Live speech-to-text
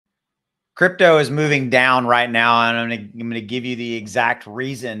Crypto is moving down right now, and I'm going to give you the exact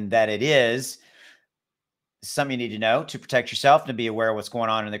reason that it is. Something you need to know to protect yourself and to be aware of what's going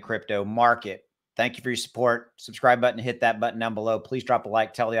on in the crypto market. Thank you for your support. Subscribe button, hit that button down below. Please drop a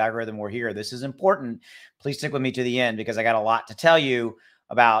like, tell the algorithm we're here. This is important. Please stick with me to the end because I got a lot to tell you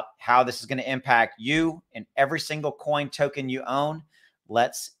about how this is going to impact you and every single coin token you own.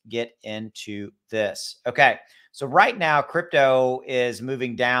 Let's get into this. Okay. So right now, crypto is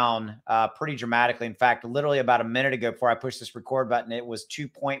moving down pretty dramatically. In fact, literally about a minute ago before I pushed this record button, it was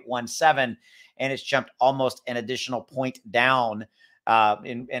 2.17, and it's jumped almost an additional point down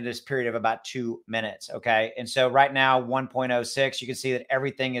in this period of about 2 minutes. Okay. And so right now, 1.06, you can see that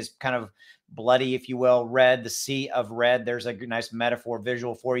everything is kind of bloody, if you will, red, the sea of red. There's a nice metaphor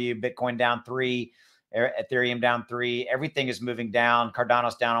visual for you. Bitcoin down 3, Ethereum down 3. Everything is moving down.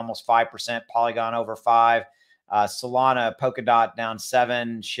 Cardano's down almost 5%, Polygon over 5. Solana, Polkadot down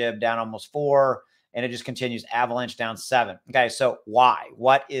 7, SHIB down almost 4, and it just continues. Avalanche down 7. Okay, so why?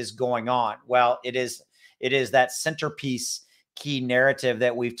 What is going on? Well, it is that centerpiece key narrative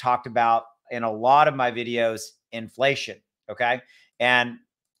that we've talked about in a lot of my videos, inflation. Okay, and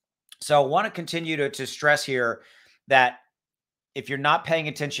so I want to continue to stress here that if you're not paying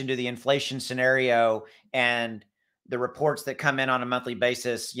attention to the inflation scenario and the reports that come in on a monthly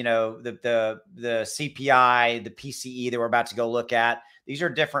basis, you know, the CPI, the PCE that we're about to go look at, these are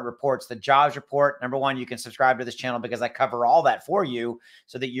different reports. The jobs report, number one, you can subscribe to this channel because I cover all that for you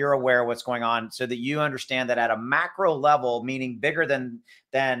so that you're aware of what's going on, so that you understand that at a macro level, meaning bigger than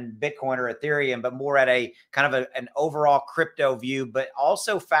Bitcoin or Ethereum, but more at a kind of an overall crypto view, but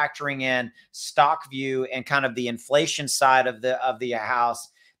also factoring in stock view and kind of the inflation side of the house.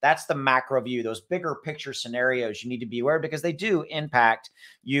 That's the macro view. Those bigger picture scenarios you need to be aware of because they do impact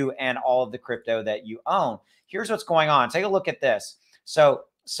you and all of the crypto that you own. Here's what's going on. Take a look at this. So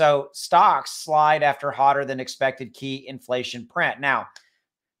stocks slide after hotter than expected key inflation print. Now,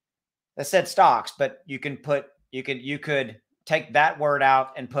 I said stocks, but you could take that word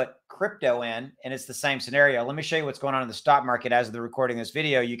out and put crypto in, and it's the same scenario. Let me show you what's going on in the stock market as of the recording of this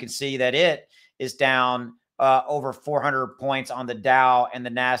video. You can see that it is down over 400 points on the Dow, and the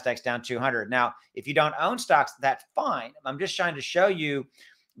Nasdaq's down 200. Now, if you don't own stocks, that's fine. I'm just trying to show you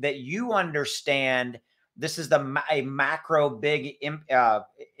that you understand this is a macro big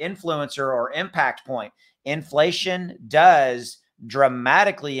influencer or impact point. Inflation does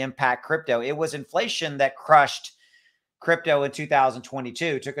dramatically impact crypto. It was inflation that crushed crypto in 2022.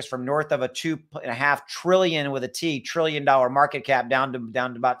 It took us from north of a $2.5 trillion with a T trillion-dollar market cap down to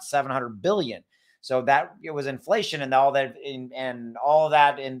about 700 billion. So that it was inflation and all that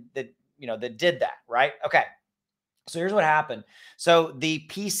that did that, right? Okay. So here's what happened. So the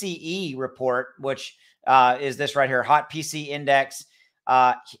PCE report, which is this right here, hot PC index,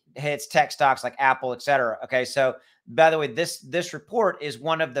 hits tech stocks like Apple, et cetera. Okay. So by the way, this report is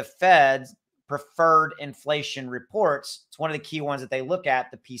one of the Fed's preferred inflation reports. It's one of the key ones that they look at.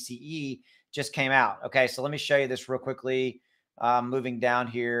 The PCE just came out. Okay. So let me show you this real quickly. Moving down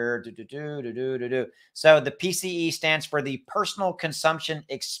here. So the PCE stands for the Personal Consumption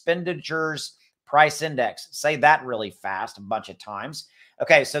Expenditures Price Index. Say that really fast a bunch of times.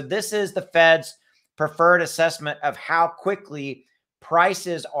 Okay, so this is the Fed's preferred assessment of how quickly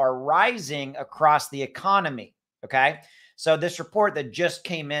prices are rising across the economy. Okay, so this report that just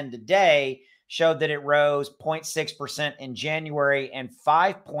came in today showed that it rose 0.6% in January and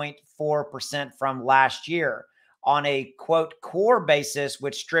 5.4% from last year. On a quote core basis,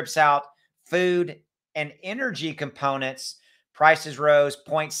 which strips out food and energy components, prices rose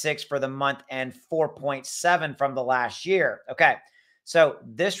 0.6 for the month and 4.7 from the last year. Okay. So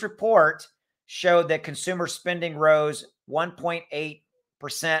this report showed that consumer spending rose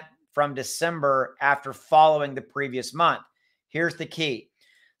 1.8% from December after following the previous month. Here's the key.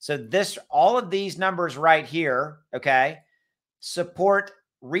 So all of these numbers right here, okay, support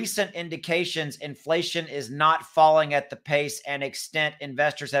recent indications inflation is not falling at the pace and extent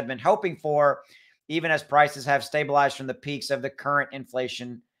investors have been hoping for, even as prices have stabilized from the peaks of the current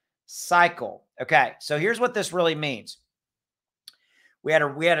inflation cycle. Okay, so here's what this really means. We had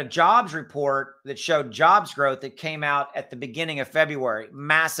a jobs report that showed jobs growth that came out at the beginning of February.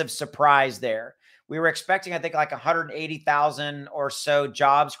 Massive surprise there. We were expecting, I think, like 180,000 or so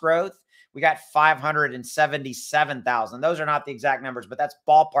jobs growth. We got 577,000. Those are not the exact numbers, but that's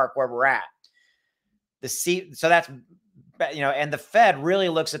ballpark where we're at. So that's, and the Fed really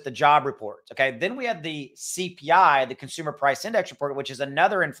looks at the job reports. Okay. Then we had the CPI, the Consumer Price Index report, which is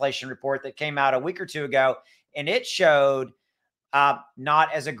another inflation report that came out a week or two ago. And it showed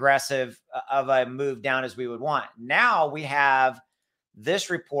not as aggressive of a move down as we would want. Now we have this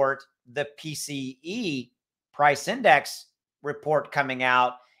report, the PCE price index report coming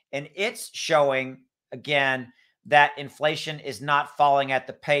out, and it's showing again that inflation is not falling at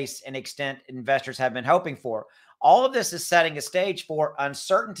the pace and extent investors have been hoping for. All of this is setting a stage for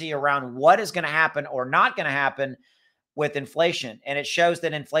uncertainty around what is going to happen or not going to happen with inflation. And it shows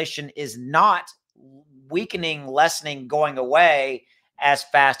that inflation is not weakening, lessening, going away as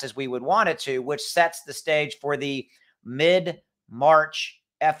fast as we would want it to, which sets the stage for the mid-March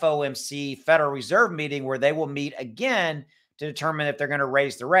FOMC Federal Reserve meeting, where they will meet again to determine if they're going to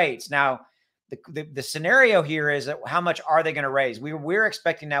raise the rates. Now, the scenario here is that how much are they going to raise? We're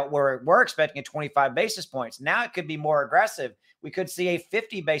expecting now, we're expecting a 25 basis points. Now it could be more aggressive. We could see a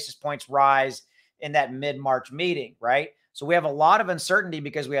 50 basis points rise in that mid-March meeting, right? So we have a lot of uncertainty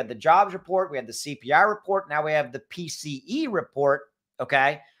because we had the jobs report, we had the CPI report, now we have the PCE report,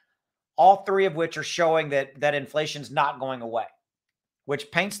 okay? All three of which are showing that inflation's not going away,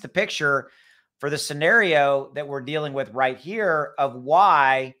 which paints the picture for the scenario that we're dealing with right here of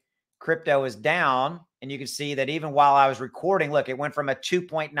why crypto is down. And you can see that even while I was recording, look, it went from a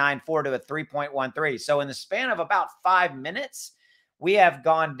 2.94 to a 3.13. So in the span of about 5 minutes, we have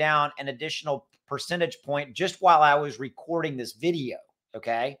gone down an additional percentage point just while I was recording this video.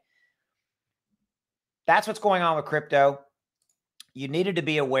 Okay. That's what's going on with crypto. You needed to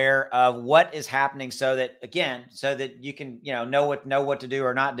be aware of what is happening so that, again, so that you can, know what to do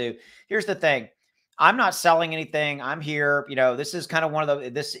or not do. Here's the thing. I'm not selling anything. I'm here. This is kind of one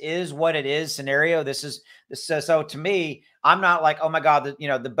of this is what it is scenario. This is so to me, I'm not like, oh my God,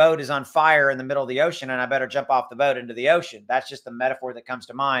 the boat is on fire in the middle of the ocean and I better jump off the boat into the ocean. That's just the metaphor that comes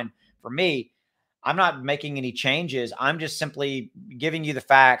to mind for me. I'm not making any changes. I'm just simply giving you the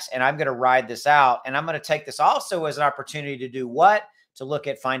facts, and I'm going to ride this out. And I'm going to take this also as an opportunity to do what? To look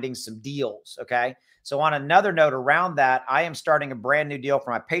at finding some deals. Okay. So on another note around that, I am starting a brand new deal for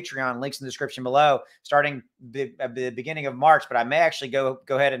my Patreon. Links in the description below, starting the beginning of March, but I may actually go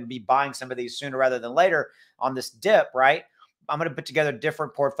ahead and be buying some of these sooner rather than later on this dip, right? I'm going to put together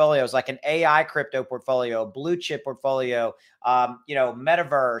different portfolios, like an AI crypto portfolio, blue chip portfolio,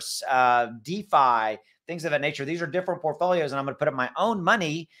 metaverse, DeFi, things of that nature. These are different portfolios, and I'm going to put up my own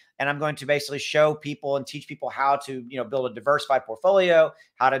money, and I'm going to basically show people and teach people how to, build a diversified portfolio,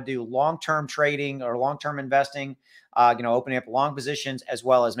 how to do long-term trading or long-term investing, opening up long positions, as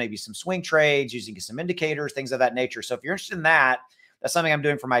well as maybe some swing trades, using some indicators, things of that nature. So if you're interested in that, that's something I'm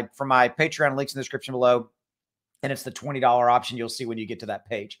doing for my Patreon. Links in the description below. And it's the $20 option you'll see when you get to that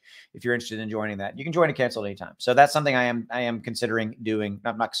page. If you're interested in joining that, you can join and cancel at any time. So that's something I am considering doing.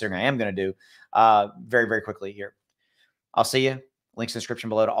 I'm not considering, I am going to do very, very quickly here. I'll see you. Links in the description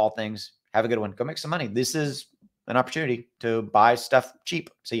below to all things. Have a good one. Go make some money. This is an opportunity to buy stuff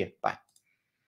cheap. See you. Bye.